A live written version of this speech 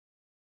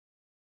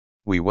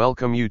We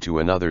welcome you to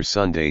another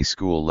Sunday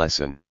School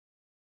lesson.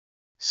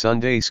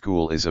 Sunday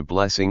School is a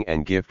blessing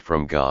and gift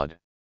from God.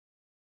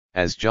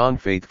 As John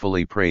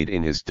faithfully prayed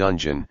in his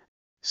dungeon,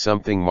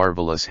 something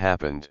marvelous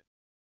happened.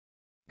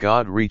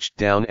 God reached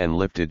down and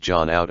lifted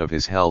John out of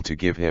his hell to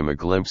give him a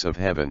glimpse of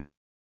heaven.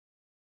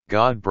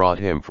 God brought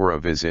him for a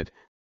visit,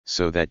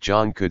 so that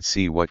John could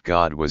see what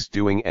God was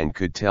doing and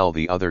could tell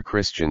the other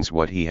Christians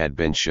what he had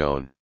been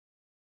shown.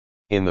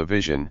 In the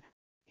vision,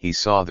 he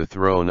saw the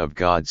throne of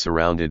God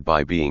surrounded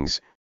by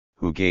beings,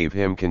 who gave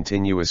him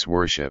continuous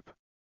worship.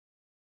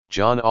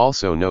 John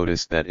also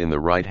noticed that in the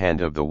right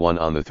hand of the one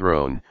on the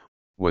throne,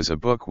 was a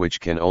book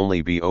which can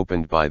only be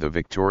opened by the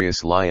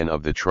victorious Lion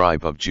of the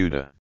tribe of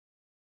Judah.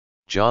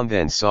 John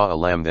then saw a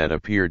lamb that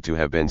appeared to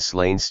have been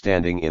slain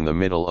standing in the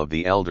middle of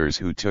the elders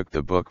who took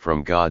the book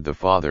from God the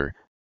Father,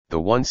 the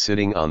one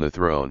sitting on the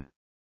throne.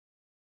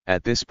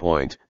 At this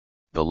point,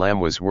 the lamb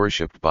was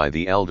worshipped by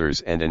the elders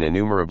and an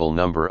innumerable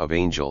number of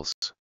angels.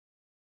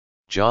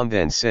 John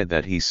then said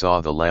that he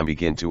saw the Lamb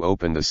begin to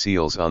open the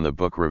seals on the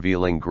book,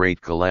 revealing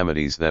great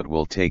calamities that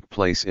will take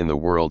place in the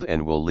world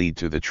and will lead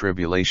to the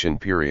tribulation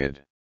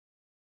period.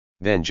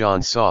 Then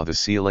John saw the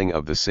sealing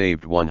of the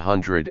saved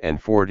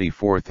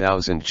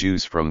 144,000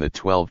 Jews from the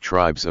 12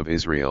 tribes of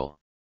Israel.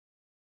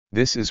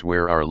 This is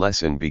where our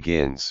lesson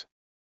begins.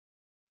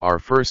 Our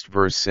first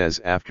verse says,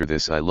 "After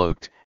this I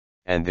looked,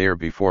 and there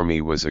before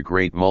me was a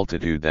great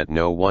multitude that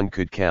no one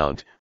could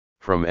count,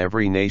 from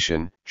every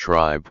nation,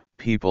 tribe,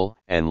 people,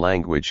 and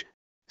language,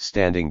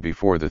 standing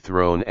before the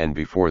throne and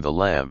before the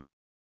Lamb.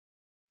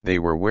 They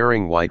were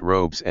wearing white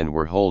robes and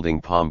were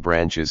holding palm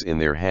branches in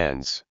their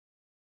hands."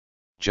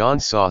 John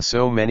saw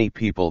so many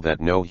people that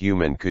no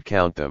human could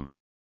count them.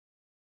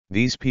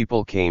 These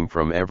people came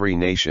from every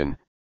nation,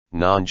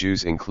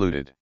 non-Jews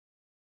included.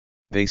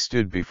 They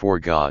stood before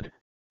God,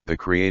 the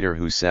Creator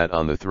who sat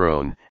on the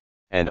throne,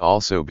 and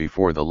also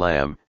before the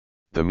Lamb,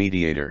 the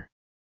mediator.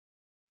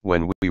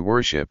 When we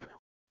worship,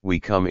 we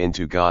come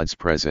into God's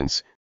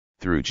presence,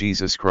 through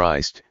Jesus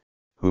Christ,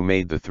 who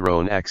made the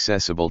throne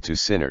accessible to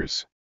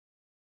sinners.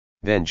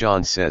 Then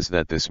John says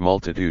that this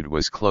multitude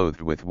was clothed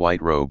with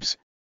white robes,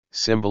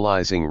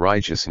 symbolizing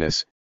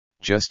righteousness,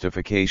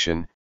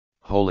 justification,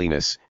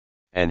 holiness,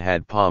 and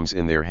had palms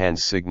in their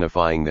hands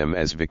signifying them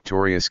as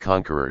victorious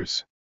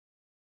conquerors.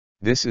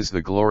 This is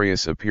the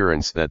glorious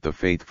appearance that the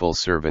faithful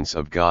servants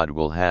of God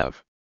will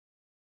have.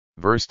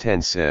 Verse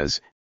 10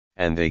 says,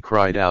 "And they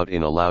cried out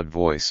in a loud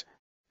voice,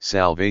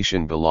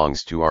 'Salvation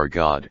belongs to our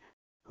God,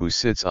 who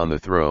sits on the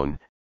throne,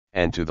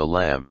 and to the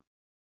Lamb.'"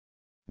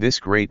 This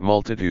great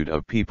multitude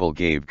of people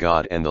gave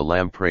God and the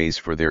Lamb praise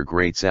for their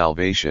great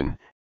salvation,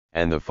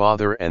 and the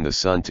Father and the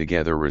Son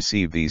together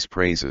received these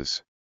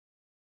praises.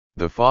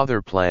 The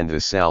Father planned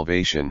this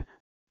salvation,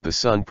 the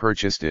Son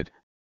purchased it,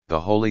 the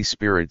Holy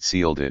Spirit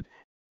sealed it,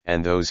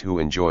 and those who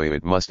enjoy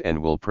it must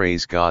and will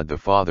praise God the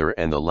Father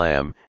and the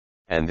Lamb,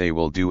 and they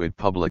will do it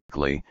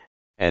publicly,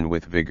 and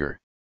with vigor.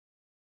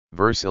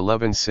 Verse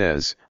 11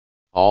 says,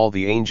 "All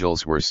the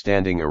angels were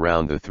standing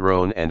around the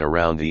throne and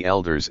around the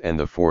elders and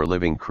the four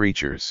living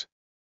creatures.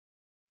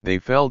 They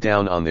fell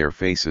down on their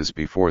faces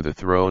before the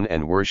throne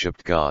and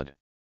worshipped God."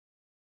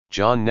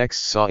 John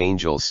next saw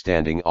angels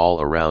standing all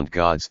around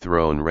God's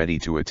throne ready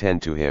to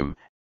attend to him,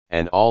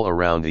 and all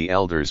around the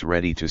elders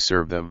ready to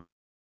serve them.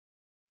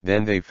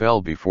 Then they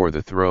fell before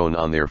the throne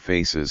on their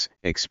faces,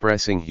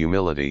 expressing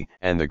humility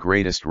and the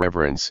greatest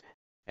reverence,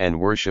 and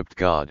worshipped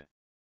God.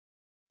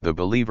 The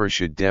believer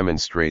should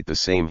demonstrate the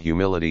same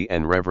humility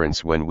and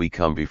reverence when we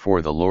come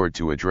before the Lord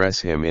to address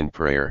Him in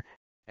prayer,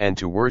 and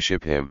to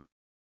worship Him.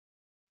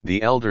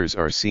 The elders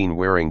are seen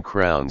wearing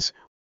crowns,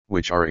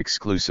 which are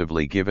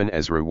exclusively given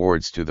as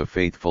rewards to the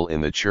faithful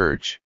in the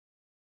church.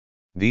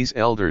 These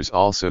elders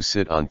also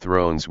sit on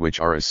thrones which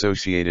are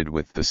associated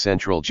with the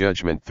central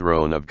judgment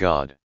throne of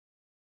God.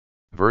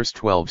 Verse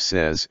 12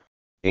 says,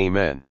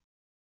 "Amen.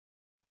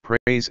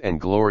 Praise and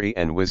glory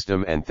and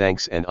wisdom and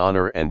thanks and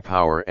honor and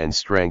power and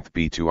strength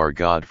be to our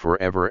God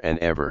forever and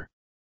ever.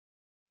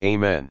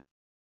 Amen."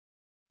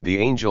 The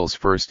angels'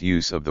 first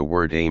use of the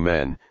word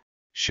Amen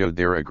showed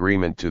their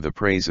agreement to the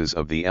praises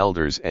of the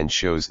elders and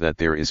shows that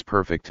there is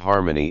perfect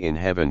harmony in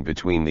heaven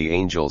between the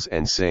angels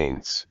and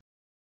saints.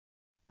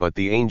 But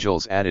the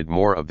angels added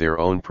more of their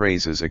own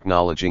praises,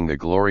 acknowledging the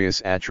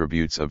glorious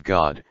attributes of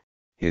God,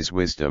 His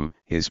wisdom,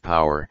 His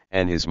power,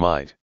 and His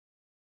might.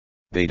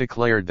 They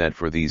declared that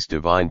for these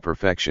divine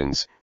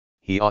perfections,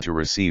 He ought to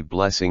receive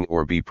blessing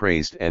or be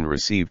praised and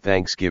receive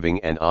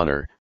thanksgiving and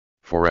honor,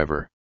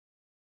 forever.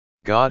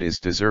 God is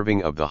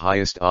deserving of the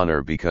highest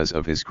honor because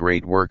of His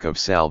great work of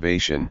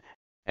salvation,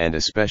 and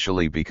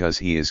especially because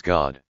He is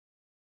God.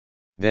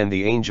 Then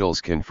the angels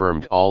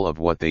confirmed all of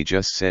what they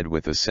just said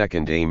with a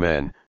second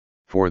Amen,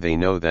 for they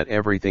know that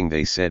everything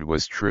they said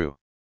was true.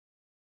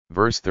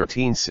 Verse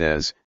 13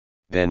 says,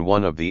 "Then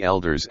one of the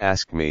elders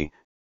asked me,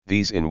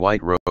 'These in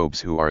white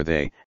robes, who are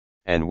they,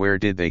 and where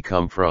did they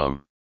come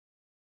from?'"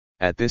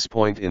 At this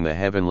point in the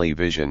heavenly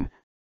vision,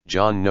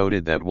 John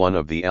noted that one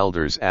of the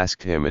elders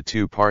asked him a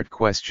two-part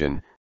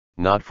question,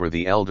 not for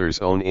the elder's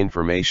own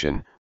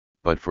information,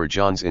 but for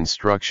John's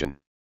instruction.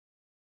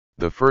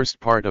 The first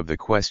part of the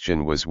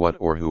question was what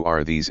or who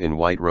are these in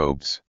white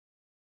robes?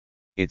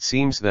 It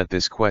seems that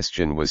this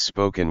question was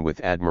spoken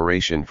with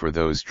admiration for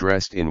those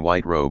dressed in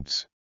white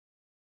robes.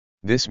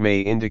 This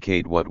may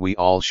indicate what we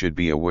all should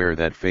be aware,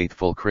 that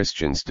faithful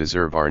Christians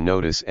deserve our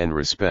notice and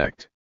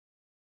respect.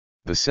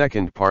 The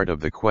second part of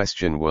the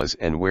question was,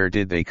 and where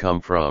did they come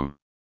from?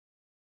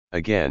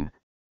 Again,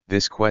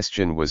 this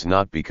question was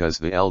not because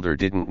the elder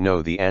didn't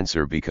know the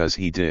answer, because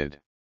he did.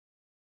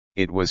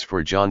 It was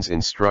for John's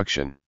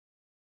instruction.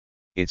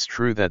 It's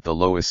true that the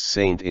lowest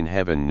saint in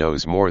heaven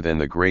knows more than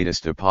the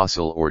greatest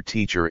apostle or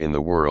teacher in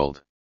the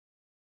world.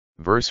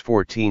 Verse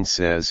 14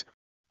 says,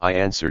 I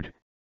answered,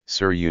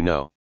 Sir, you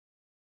know.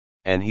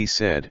 And he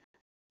said,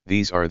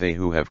 These are they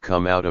who have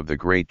come out of the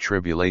great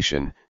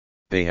tribulation,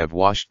 they have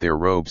washed their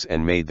robes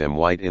and made them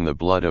white in the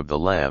blood of the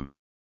Lamb.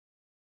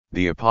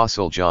 The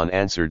apostle John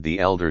answered the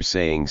elder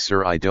saying,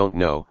 Sir, I don't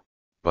know,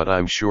 but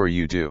I'm sure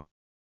you do.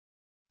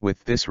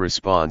 With this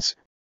response,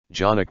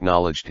 John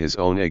acknowledged his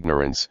own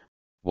ignorance,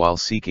 while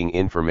seeking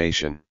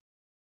information.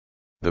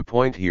 The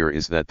point here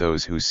is that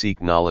those who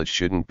seek knowledge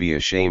shouldn't be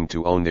ashamed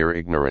to own their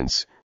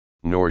ignorance,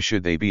 nor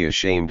should they be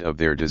ashamed of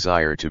their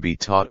desire to be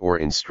taught or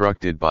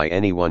instructed by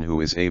anyone who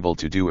is able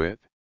to do it.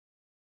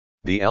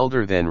 The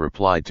elder then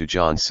replied to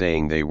John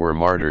saying they were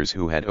martyrs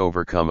who had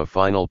overcome a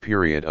final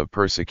period of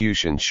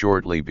persecution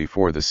shortly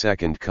before the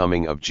second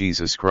coming of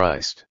Jesus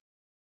Christ.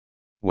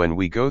 When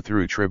we go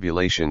through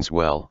tribulations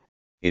well,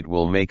 it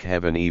will make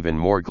heaven even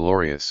more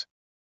glorious.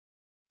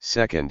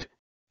 Second,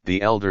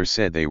 the elder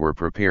said they were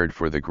prepared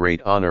for the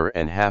great honor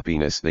and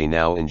happiness they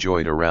now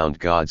enjoyed around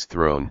God's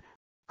throne,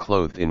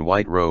 clothed in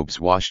white robes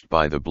washed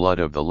by the blood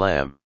of the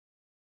Lamb.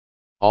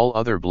 All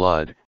other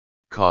blood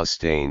cause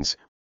stains,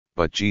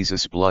 but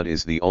Jesus' blood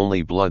is the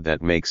only blood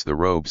that makes the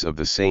robes of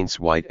the saints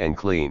white and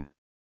clean.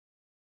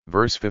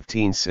 Verse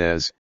 15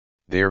 says,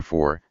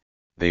 Therefore,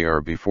 they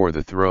are before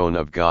the throne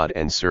of God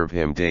and serve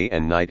him day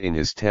and night in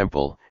his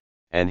temple,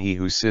 and he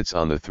who sits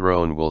on the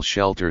throne will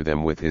shelter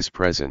them with his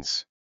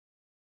presence.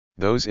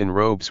 Those in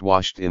robes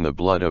washed in the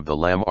blood of the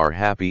Lamb are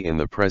happy in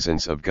the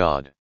presence of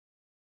God.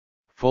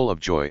 Full of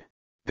joy,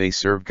 they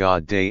serve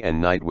God day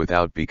and night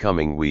without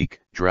becoming weak,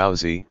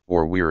 drowsy,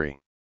 or weary.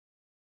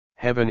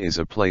 Heaven is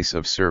a place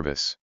of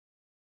service.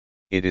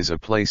 It is a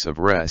place of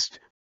rest,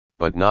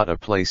 but not a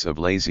place of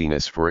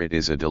laziness, for it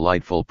is a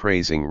delightful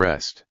praising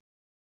rest.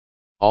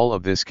 All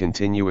of this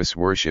continuous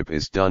worship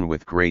is done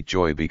with great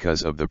joy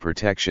because of the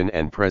protection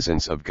and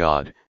presence of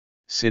God,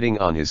 sitting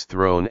on his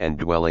throne and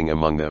dwelling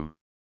among them.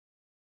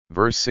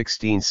 Verse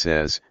 16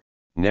 says,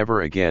 Never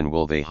again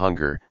will they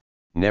hunger,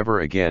 never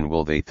again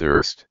will they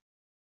thirst.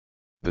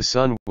 The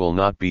sun will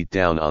not beat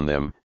down on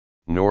them,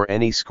 nor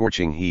any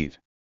scorching heat.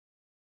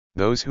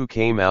 Those who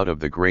came out of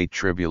the great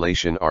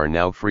tribulation are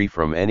now free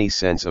from any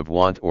sense of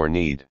want or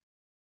need.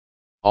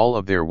 All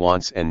of their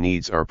wants and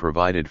needs are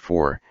provided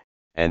for,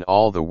 and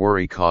all the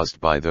worry caused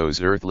by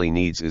those earthly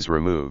needs is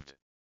removed.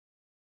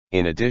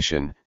 In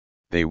addition,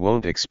 they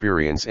won't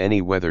experience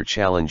any weather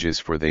challenges,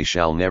 for they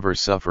shall never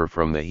suffer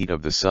from the heat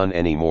of the sun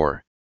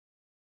anymore.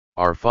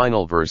 Our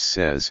final verse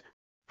says,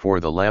 For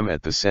the Lamb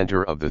at the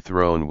center of the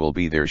throne will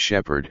be their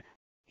shepherd,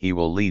 he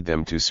will lead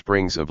them to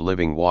springs of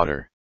living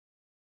water.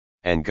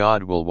 And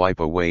God will wipe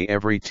away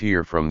every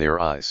tear from their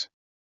eyes.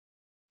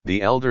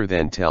 The elder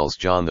then tells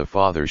John the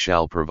Father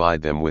shall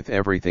provide them with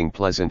everything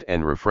pleasant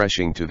and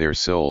refreshing to their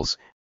souls,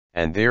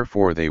 and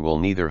therefore they will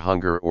neither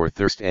hunger or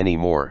thirst any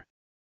more.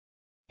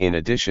 In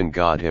addition,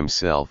 God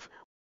himself,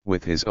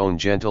 with his own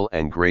gentle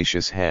and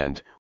gracious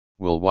hand,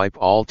 will wipe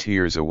all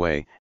tears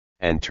away,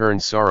 and turn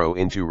sorrow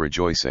into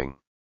rejoicing.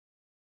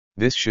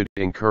 This should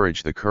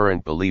encourage the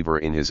current believer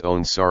in his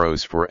own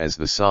sorrows, for as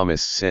the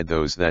psalmist said,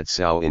 those that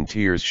sow in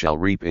tears shall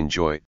reap in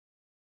joy.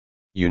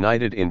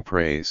 United in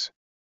praise.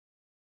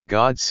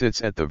 God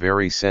sits at the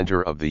very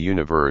center of the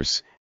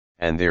universe,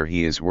 and there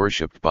he is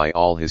worshipped by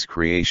all his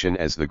creation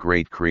as the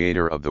great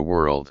creator of the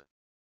world.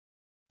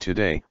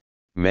 Today,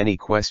 many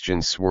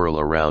questions swirl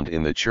around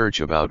in the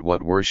church about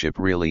what worship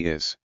really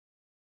is.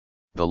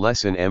 The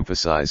lesson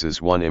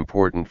emphasizes one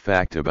important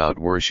fact about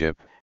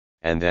worship,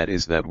 and that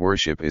is that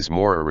worship is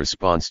more a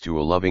response to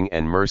a loving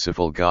and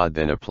merciful God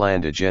than a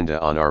planned agenda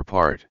on our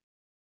part.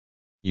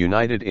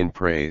 United in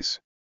praise.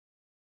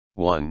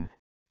 1.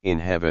 In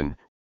heaven,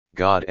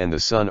 God and the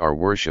Son are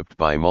worshipped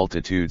by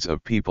multitudes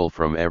of people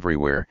from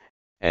everywhere,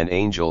 and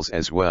angels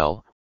as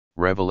well,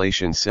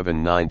 Revelation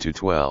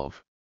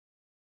 7:9-12.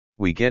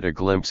 We get a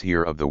glimpse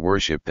here of the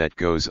worship that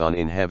goes on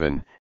in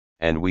heaven,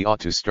 and we ought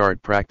to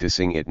start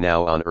practicing it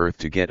now on earth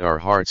to get our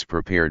hearts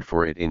prepared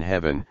for it in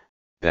heaven,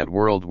 that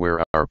world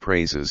where our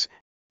praises,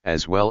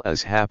 as well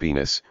as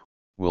happiness,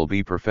 will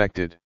be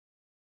perfected.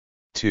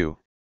 2.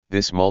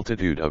 This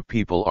multitude of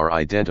people are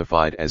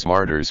identified as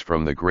martyrs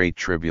from the Great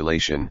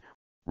Tribulation,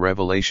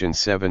 Revelation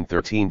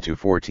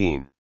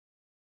 7:13-14.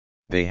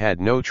 They had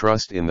no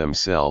trust in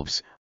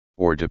themselves,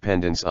 or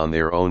dependence on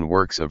their own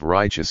works of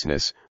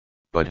righteousness,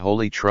 but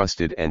wholly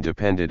trusted and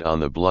depended on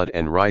the blood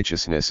and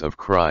righteousness of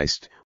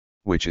Christ,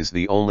 which is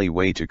the only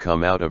way to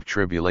come out of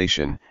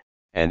tribulation,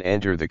 and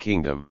enter the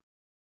kingdom.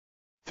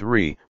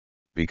 3.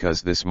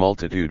 Because this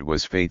multitude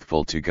was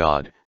faithful to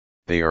God,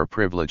 they are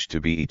privileged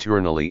to be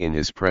eternally in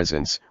His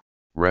presence,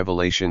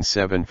 Revelation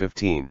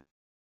 7:15.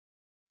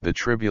 The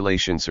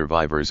tribulation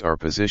survivors are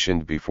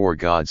positioned before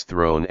God's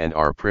throne and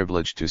are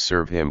privileged to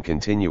serve Him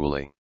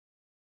continually.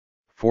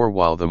 For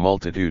while the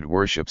multitude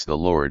worships the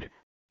Lord,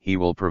 He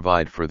will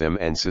provide for them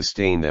and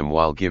sustain them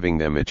while giving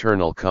them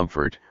eternal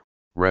comfort,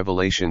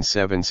 Revelation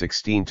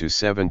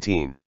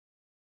 7:16-17.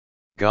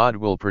 God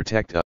will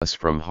protect us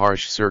from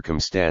harsh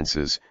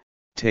circumstances,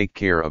 take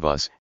care of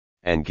us,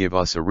 and give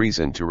us a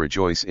reason to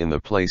rejoice in the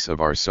place of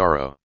our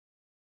sorrow.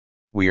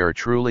 We are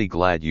truly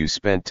glad you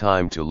spent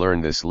time to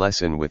learn this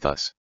lesson with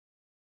us.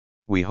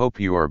 We hope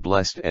you are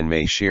blessed and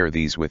may share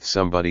these with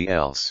somebody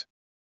else.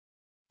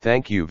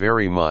 Thank you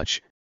very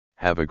much,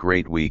 have a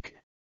great week,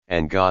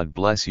 and God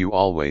bless you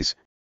always,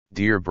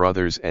 dear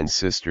brothers and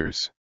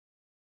sisters.